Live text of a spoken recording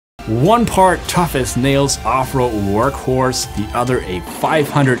One part tough as nails off-road workhorse, the other a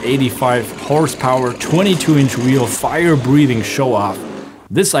 585 horsepower 22-inch wheel fire-breathing show-off.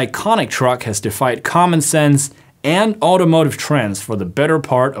 This iconic truck has defied common sense and automotive trends for the better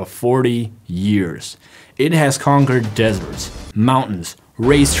part of 40 years. It has conquered deserts, mountains,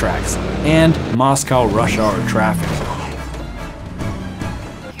 racetracks, and Moscow rush hour traffic.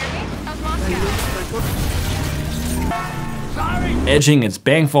 Edging its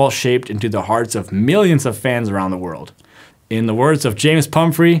bankfall shaped into the hearts of millions of fans around the world. In the words of James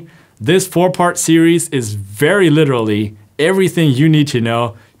Pumphrey, this 4-part series is very literally everything you need to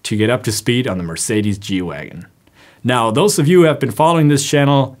know to get up to speed on the Mercedes G-Wagon. Now, those of you who have been following this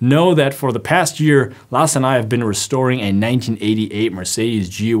channel know that for the past year, Lars and I have been restoring a 1988 Mercedes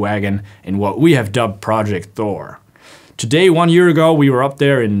G-Wagon in what we have dubbed Project Thor. Today, 1 year ago, we were up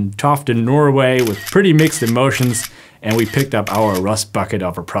there in Toften, Norway with pretty mixed emotions, and we picked up our rust bucket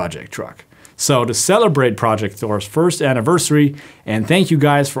of a project truck. So to celebrate Project Thor's first anniversary, and thank you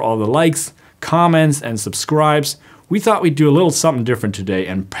guys for all the likes, comments, and subscribes, we thought we'd do a little something different today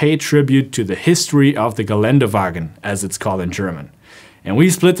and pay tribute to the history of the Geländewagen, as it's called in German. And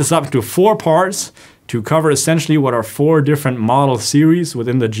we split this up into 4 parts to cover essentially what are 4 different model series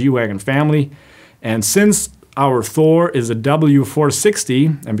within the G-Wagon family. And since our Thor is a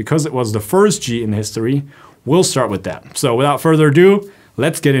W460, and because it was the first G in history, we'll start with that. So without further ado,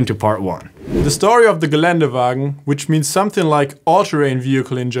 let's get into part 1. The story of the Geländewagen, which means something like all-terrain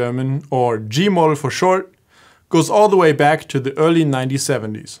vehicle in German, or G-model for short, goes all the way back to the early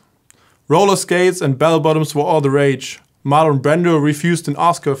 1970s. Roller skates and bell-bottoms were all the rage. Marlon Brando refused an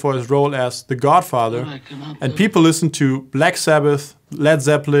Oscar for his role as the Godfather, and people listened to Black Sabbath, Led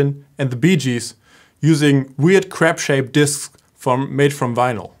Zeppelin, and the Bee Gees using weird crab-shaped discs made from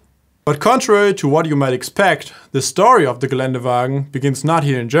vinyl. But contrary to what you might expect, the story of the Geländewagen begins not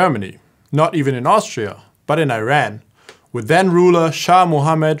here in Germany, not even in Austria, but in Iran, with then ruler Shah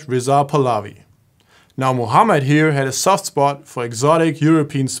Mohammad Reza Pahlavi. Now Mohammed here had a soft spot for exotic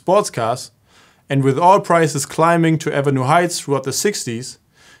European sports cars, and with oil prices climbing to ever new heights throughout the 60s,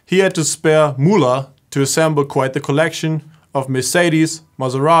 he had to spare moolah to assemble quite the collection of Mercedes,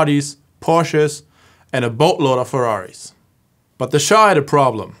 Maseratis, Porsches, and a boatload of Ferraris. But the Shah had a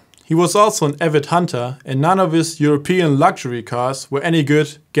problem. He was also an avid hunter, and none of his European luxury cars were any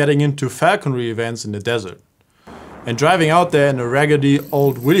good getting into falconry events in the desert. And driving out there in a raggedy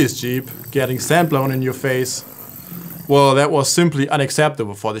old Willys Jeep, getting sand blown in your face, well, that was simply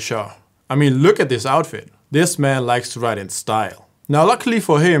unacceptable for the Shah. I mean, look at this outfit. This man likes to ride in style. Now, luckily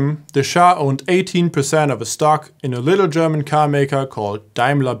for him, the Shah owned 18% of his stock in a little German car maker called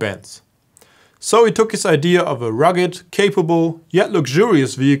Daimler-Benz. So he took his idea of a rugged, capable, yet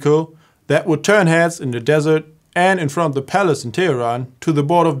luxurious vehicle that would turn heads in the desert and in front of the palace in Tehran to the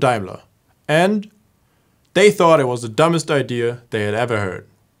board of Daimler. And they thought it was the dumbest idea they had ever heard.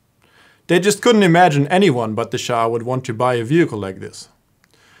 They just couldn't imagine anyone but the Shah would want to buy a vehicle like this.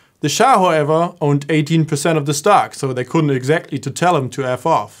 The Shah, however, owned 18% of the stock, so they couldn't exactly tell him to F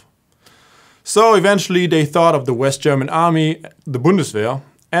off. So eventually they thought of the West German army, the Bundeswehr,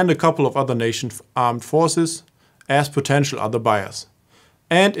 and a couple of other nations' armed forces as potential other buyers.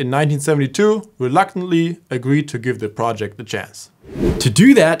 And in 1972, reluctantly agreed to give the project a chance. To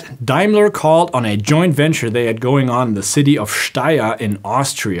do that, Daimler called on a joint venture they had going on in the city of Steyr in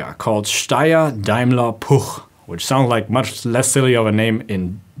Austria called Steyr Daimler Puch, which sounds like much less silly of a name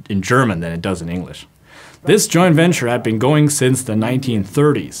in German than it does in English. This joint venture had been going since the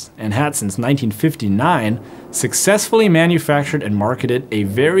 1930s and had since 1959 successfully manufactured and marketed a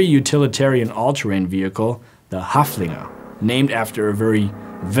very utilitarian all-terrain vehicle, the Haflinger, named after a very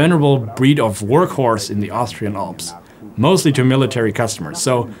venerable breed of workhorse in the Austrian Alps, mostly to military customers.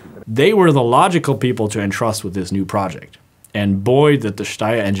 So they were the logical people to entrust with this new project. And boy, did the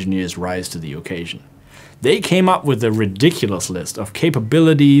Steyr engineers rise to the occasion. They came up with a ridiculous list of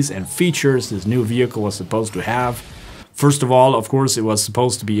capabilities and features this new vehicle was supposed to have. First of all, of course, it was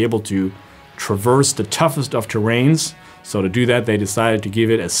supposed to be able to traverse the toughest of terrains. So to do that, they decided to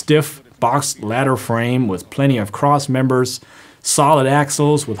give it a stiff boxed ladder frame with plenty of cross members, solid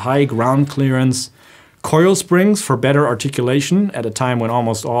axles with high ground clearance, coil springs for better articulation at a time when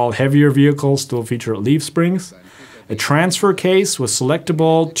almost all heavier vehicles still feature leaf springs, a transfer case with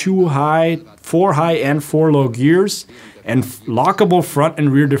selectable 2 high, 4 high and 4 low gears, and lockable front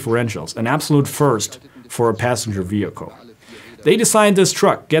and rear differentials, an absolute first for a passenger vehicle. They designed this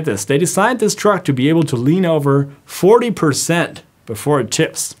truck, get this, they designed this truck to be able to lean over 40% before it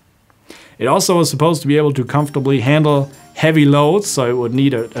tips. It also was supposed to be able to comfortably handle heavy loads, so it would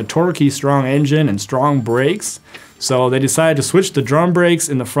need a torquey, strong engine and strong brakes. So they decided to switch the drum brakes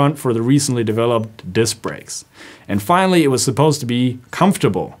in the front for the recently developed disc brakes. And finally, it was supposed to be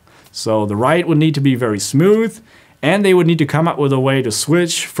comfortable. So the ride would need to be very smooth, and they would need to come up with a way to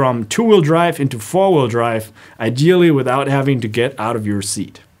switch from two-wheel drive into four-wheel drive, ideally without having to get out of your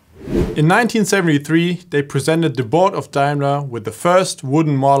seat. In 1973, they presented the board of Daimler with the first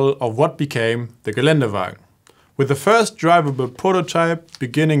wooden model of what became the Geländewagen, with the first drivable prototype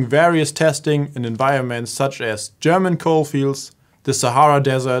beginning various testing in environments such as German coalfields, the Sahara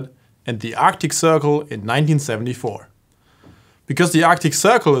Desert, and the Arctic Circle in 1974. Because the Arctic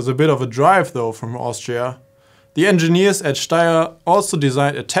Circle is a bit of a drive though from Austria, the engineers at Steyr also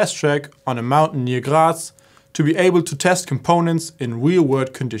designed a test track on a mountain near Graz to be able to test components in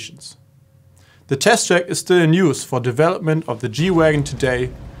real-world conditions. The test track is still in use for development of the G-Wagon today,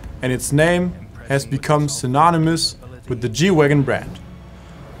 and its name has become synonymous with the G-Wagon brand.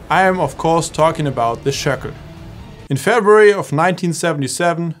 I am of course talking about the Schöckel. In February of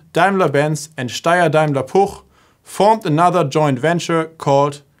 1977, Daimler-Benz and Steyr-Daimler-Puch formed another joint venture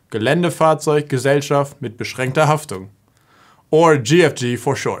called Geländefahrzeuggesellschaft mit beschränkter Haftung, or GFG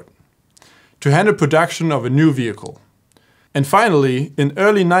for short, to handle production of a new vehicle. And finally, in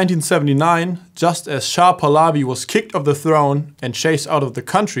early 1979, just as Shah Pahlavi was kicked off the throne and chased out of the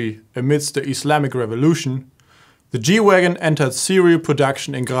country amidst the Islamic Revolution, the G-Wagon entered serial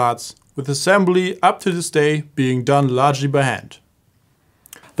production in Graz, with assembly up to this day being done largely by hand.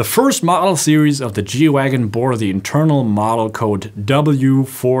 The first model series of the G-Wagon bore the internal model code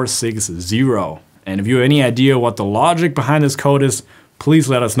W460. And if you have any idea what the logic behind this code is, please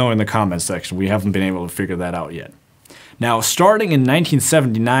let us know in the comments section. We haven't been able to figure that out yet. Now, starting in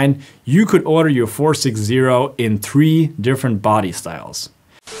 1979, you could order your 460 in 3 different body styles.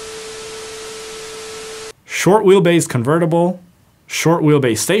 Short wheelbase convertible, short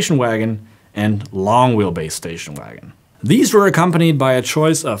wheelbase station wagon, and long wheelbase station wagon. These were accompanied by a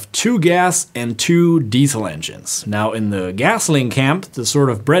choice of 2 gas and 2 diesel engines. Now in the gasoline camp, the sort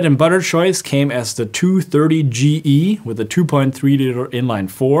of bread and butter choice came as the 230 GE with a 2.3 liter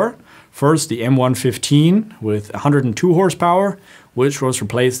inline 4. First the M115 with 102 horsepower, which was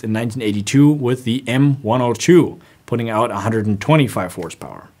replaced in 1982 with the M102, putting out 125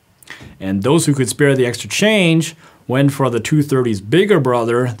 horsepower. And those who could spare the extra change went for the 230's bigger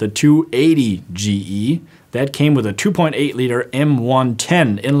brother, the 280 GE. That came with a 2.8 liter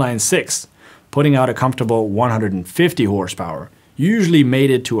M110 inline 6, putting out a comfortable 150 horsepower, usually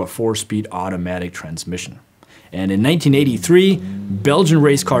mated to a 4-speed automatic transmission. And in 1983, Belgian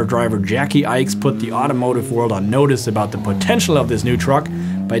race car driver Jackie Ickx put the automotive world on notice about the potential of this new truck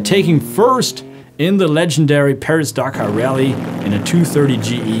by taking first in the legendary Paris-Dakar Rally in a 230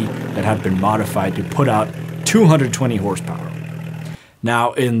 GE that had been modified to put out 220 horsepower.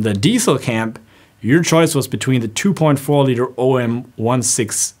 Now in the diesel camp, your choice was between the 2.4 liter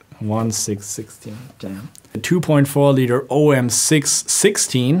OM1616, the 2.4 liter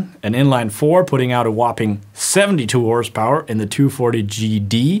OM616, an inline 4 putting out a whopping 72 horsepower in the 240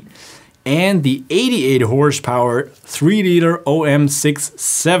 GD, and the 88 horsepower 3 liter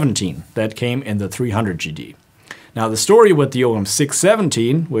OM617 that came in the 300 GD. Now the story with the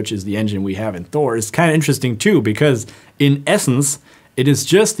OM617, which is the engine we have in Thor, is kind of interesting too, because in essence, it is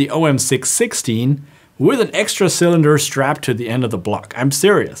just the OM616 with an extra cylinder strapped to the end of the block. I'm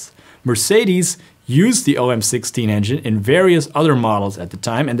serious. Mercedes used the OM16 engine in various other models at the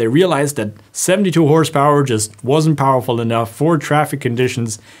time, and they realized that 72 horsepower just wasn't powerful enough for traffic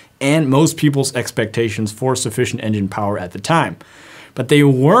conditions and most people's expectations for sufficient engine power at the time. But they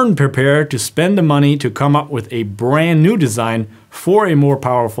weren't prepared to spend the money to come up with a brand new design for a more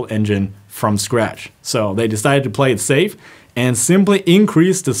powerful engine from scratch. So they decided to play it safe and simply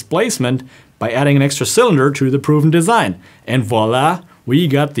increase displacement by adding an extra cylinder to the proven design. And voila, we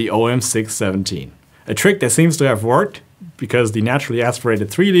got the OM617. A trick that seems to have worked, because the naturally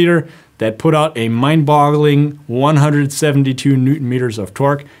aspirated 3 liter that put out a mind-boggling 172 Newton meters of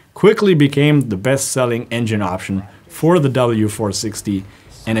torque quickly became the best-selling engine option for the W460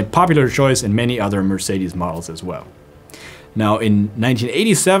 and a popular choice in many other Mercedes models as well. Now in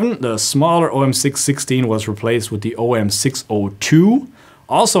 1987, the smaller OM616 was replaced with the OM602,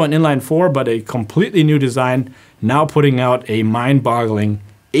 also an inline 4 but a completely new design, now putting out a mind-boggling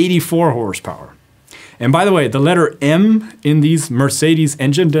 84 horsepower. And by the way, the letter M in these Mercedes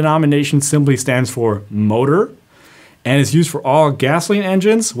engine denominations simply stands for motor and is used for all gasoline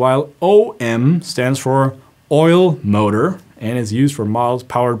engines, while OM stands for oil motor and is used for models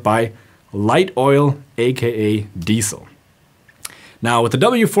powered by light oil, aka diesel. Now with the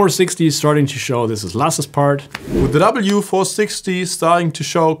W460 starting to show, this is Lasse's part. With the W460 starting to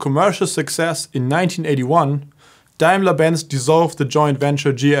show commercial success in 1981, Daimler-Benz dissolved the joint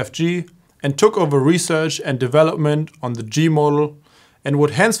venture GFG and took over research and development on the G model and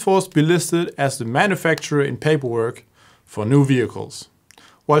would henceforth be listed as the manufacturer in paperwork for new vehicles,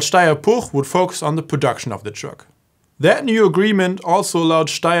 while Steyr-Puch would focus on the production of the truck. That new agreement also allowed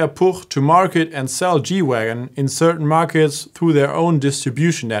Steyr-Puch to market and sell G-Wagon in certain markets through their own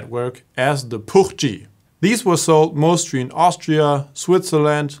distribution network as the Puch G. These were sold mostly in Austria,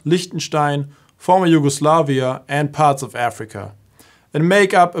 Switzerland, Liechtenstein, former Yugoslavia and parts of Africa, and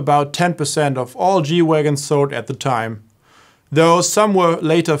make up about 10% of all G-Wagons sold at the time, though some were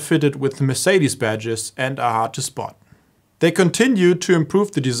later fitted with Mercedes badges and are hard to spot. They continued to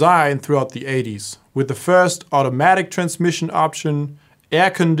improve the design throughout the 80s, with the first automatic transmission option,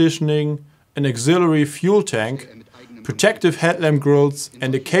 air conditioning, an auxiliary fuel tank, protective headlamp grills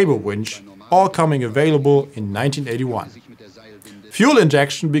and a cable winch, all coming available in 1981. Fuel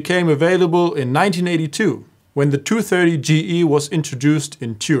injection became available in 1982, when the 230 GE was introduced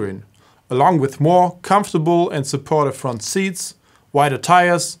in Turin, along with more comfortable and supportive front seats, wider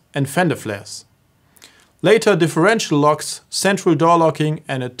tires and fender flares. Later, differential locks, central door locking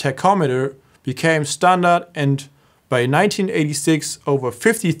and a tachometer became standard, and by 1986 over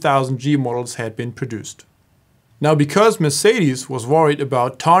 50,000 G models had been produced. Now, because Mercedes was worried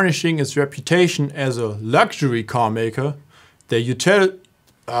about tarnishing its reputation as a luxury car maker, their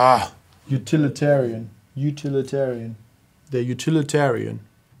utilitarian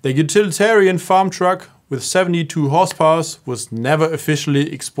farm truck with 72 horsepower was never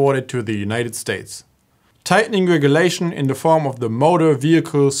officially exported to the United States. Tightening regulation in the form of the Motor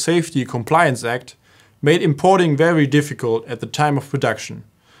Vehicle Safety Compliance Act made importing very difficult at the time of production.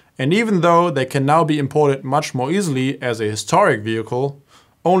 And even though they can now be imported much more easily as a historic vehicle,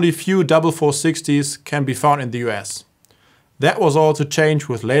 only few W460s can be found in the US. That was all to change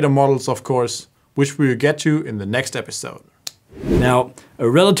with later models, of course, which we will get to in the next episode. Now, a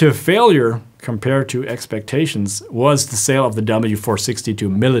relative failure compared to expectations was the sale of the W460 to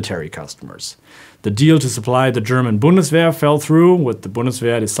military customers. The deal to supply the German Bundeswehr fell through, with the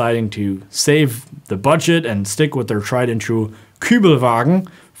Bundeswehr deciding to save the budget and stick with their tried and true Kübelwagen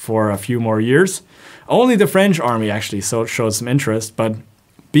for a few more years. Only the French army actually showed some interest, but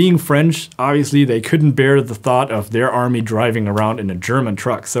being French, obviously they couldn't bear the thought of their army driving around in a German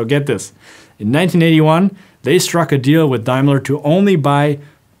truck. So get this, in 1981, they struck a deal with Daimler to only buy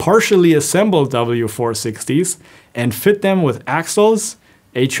partially assembled W460s and fit them with axles,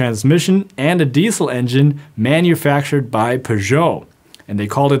 a transmission and a diesel engine manufactured by Peugeot. And they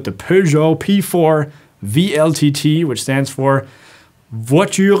called it the Peugeot P4 VLTT, which stands for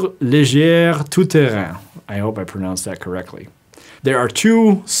Voiture Légère Tout-Terrain. I hope I pronounced that correctly. There are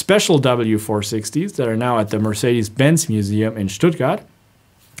two special W460s that are now at the Mercedes-Benz Museum in Stuttgart.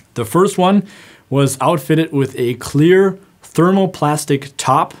 The first one was outfitted with a clear thermoplastic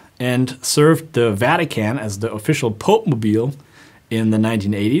top and served the Vatican as the official Popemobile in the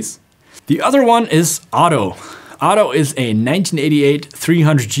 1980s. The other one is Otto. Otto is a 1988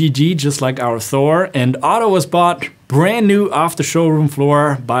 300GG, just like our Thor, and Otto was bought brand new off the showroom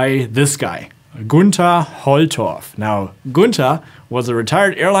floor by this guy, Gunther Holtorf. Now, Gunther was a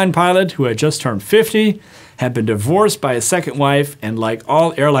retired airline pilot who had just turned 50, had been divorced by his second wife, and like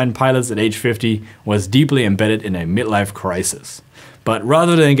all airline pilots at age 50, was deeply embedded in a midlife crisis. But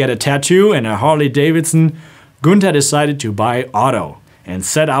rather than get a tattoo and a Harley Davidson, Gunther decided to buy Otto and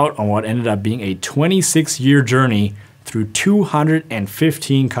set out on what ended up being a 26-year journey through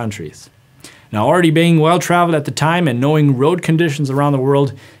 215 countries. Now, already being well-traveled at the time and knowing road conditions around the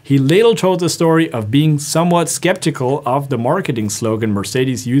world, he later told the story of being somewhat skeptical of the marketing slogan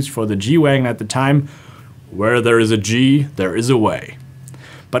Mercedes used for the G-Wagon at the time, "Where there is a G, there is a way."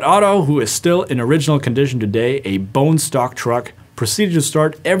 But Otto, who is still in original condition today, a bone-stock truck, proceeded to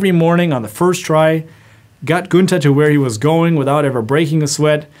start every morning on the first try, got Gunther to where he was going without ever breaking a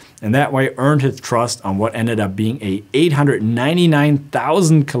sweat, and that way earned his trust on what ended up being a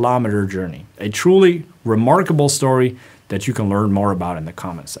 899,000 kilometer journey. A truly remarkable story that you can learn more about in the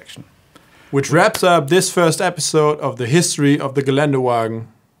comments section. Which wraps up this first episode of the history of the Geländewagen.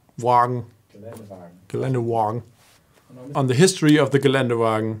 Geländewagen. On the history of the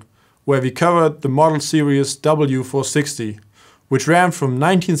Geländewagen, where we covered the model series W460, which ran from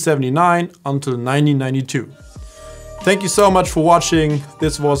 1979 until 1992. Thank you so much for watching.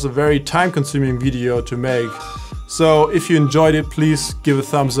 This was a very time-consuming video to make, so if you enjoyed it, please give a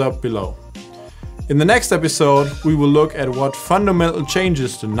thumbs up below. In the next episode, we will look at what fundamental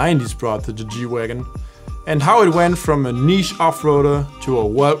changes the 90s brought to the G-Wagon and how it went from a niche off-roader to a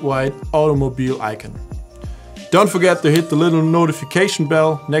worldwide automobile icon. Don't forget to hit the little notification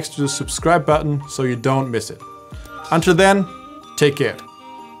bell next to the subscribe button so you don't miss it. Until then, take care.